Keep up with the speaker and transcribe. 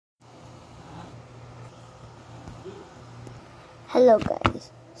Hello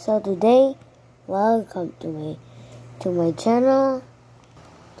guys, so today welcome to my channel.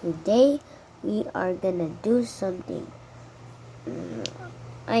 Today we are gonna do something.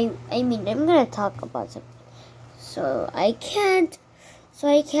 I'm gonna talk about something. So I can't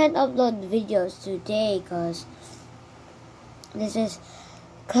upload videos today cause wait,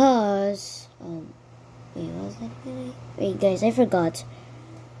 what was that? Wait guys, I forgot.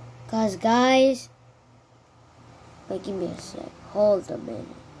 Cause guys, wait, give me a sec. Hold a minute.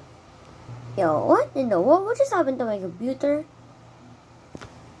 Yo, what in the world? What just happened to my computer?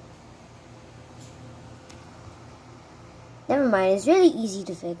 Never mind, it's really easy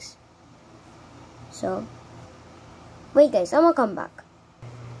to fix. So, wait guys, I'm gonna come back.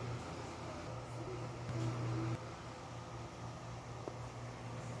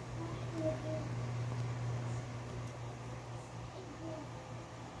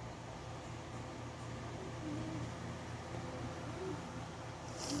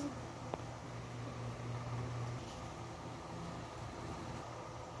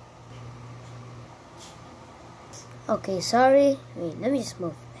 Okay, sorry. Wait, let me just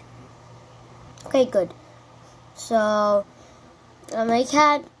move. Okay, good. So, my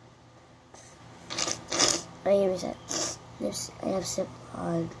cat. I have sip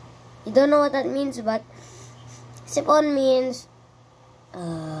on. You don't know what that means, but sip on means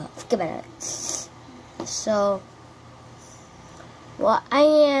forget about it. So, well, I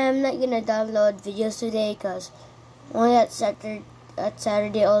am not gonna download videos today because only at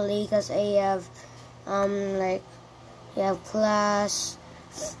Saturday only because I have you have class.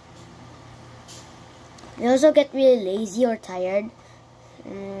 I also get really lazy or tired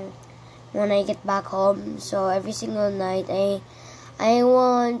when I get back home. So every single night I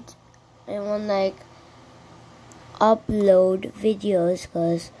won't like upload videos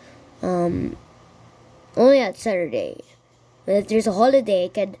because only at Saturday. But if there's a holiday, I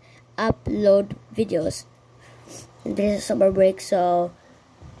can upload videos. There's a summer break, so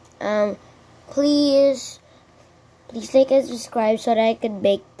please like and subscribe so that I can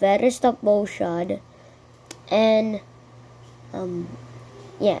make better stop motion and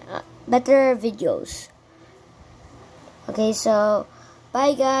better videos. Okay, so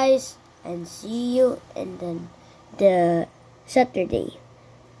bye guys, and see you in the Saturday.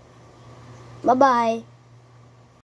 Bye bye.